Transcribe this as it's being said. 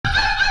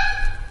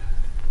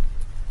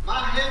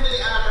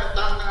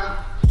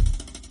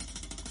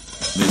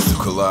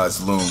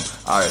localized loom.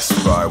 I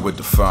aspire what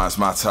defines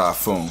my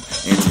typhoon.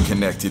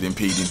 Interconnected,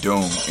 impeding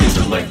doom.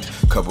 Interlinked,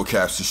 couple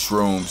caps of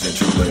shrooms.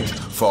 Interlinked,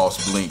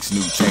 false blinks,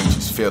 new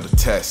changes, fail to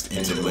test.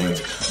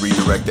 Interlinked,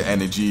 redirect the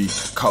energy.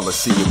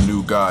 Coliseum,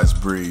 new gods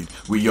breed.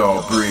 We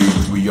all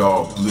breathe, we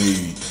all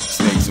bleed.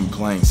 Snakes in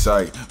plain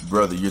sight,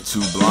 brother, you're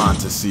too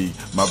blind to see.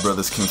 My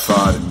brothers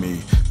confide in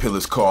me.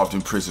 Pillars carved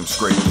in prisms,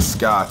 scrape the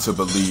sky to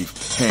believe.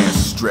 Hands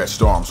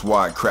stretched, arms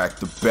wide, crack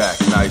the back.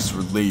 Nice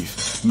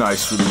relief,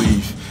 nice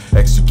relief.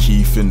 Extra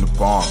keef in the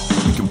bong.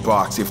 We can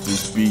box if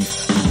there's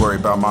beef. You worry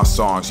about my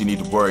songs, you need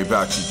to worry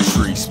about your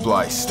tree.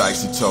 Spliced,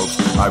 isotopes,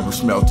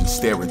 iris melting,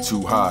 staring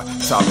too high.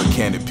 Top of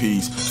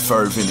canopies,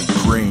 fervent and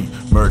green.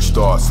 Merge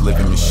thoughts,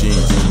 living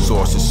machines.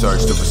 Sources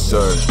search to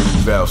resurge.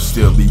 Valves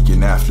still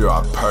leaking after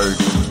I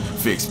purged.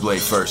 Fixed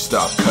blade first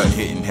stop, cut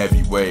hitting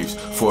heavy waves.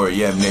 4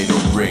 AM NATO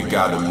rig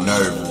got them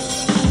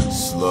nervous.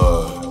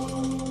 Slug.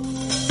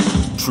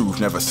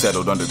 Truth never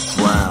settled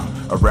underground.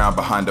 Around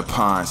behind the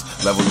pines,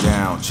 level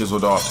down,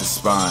 chiseled off the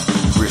spine.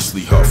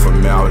 Bristly huff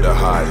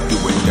formaldehyde, do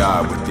or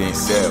die within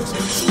cells.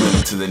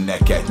 Split to the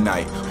neck at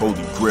night,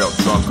 holy grail,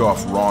 drunk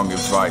off wrong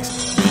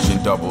advice.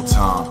 Vision double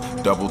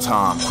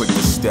time, quick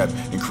to step.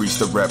 Increase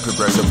the rep,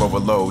 progressive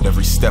overload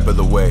every step of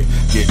the way.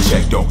 Get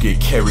checked, don't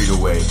get carried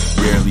away.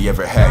 Rarely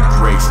ever had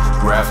grace,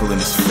 gravel in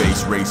his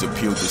face. Razor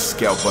peeled his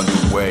scalp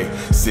underway.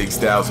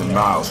 6,000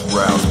 miles,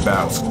 rouse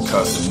bouts,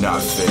 custom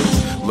not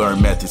phase. Learn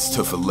methods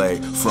to fillet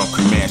from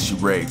Comanche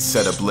raids,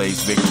 set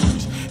ablaze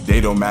victories.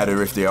 They don't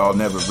matter if they all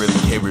never really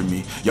hearing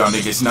me. Y'all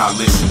niggas not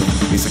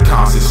listening. It's a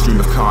constant stream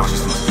of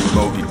consciousness,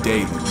 molded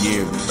daily,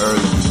 yearly,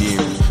 early,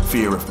 nearly.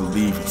 Fear of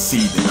believing,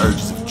 seething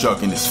urges of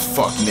jugging this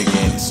fuck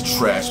nigga in his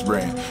trash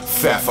brand.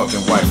 Fat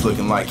fucking wife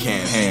looking like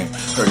hand.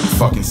 Heard your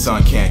fucking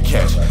son can't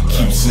catch.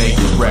 Keep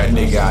snaking, rat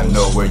nigga, I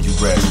know where you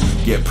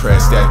rest. Get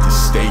pressed at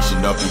this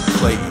station up in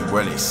Clayton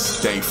where they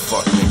stay,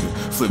 fuck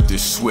nigga. Flip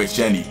this switch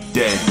any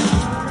day.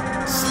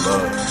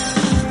 Slug.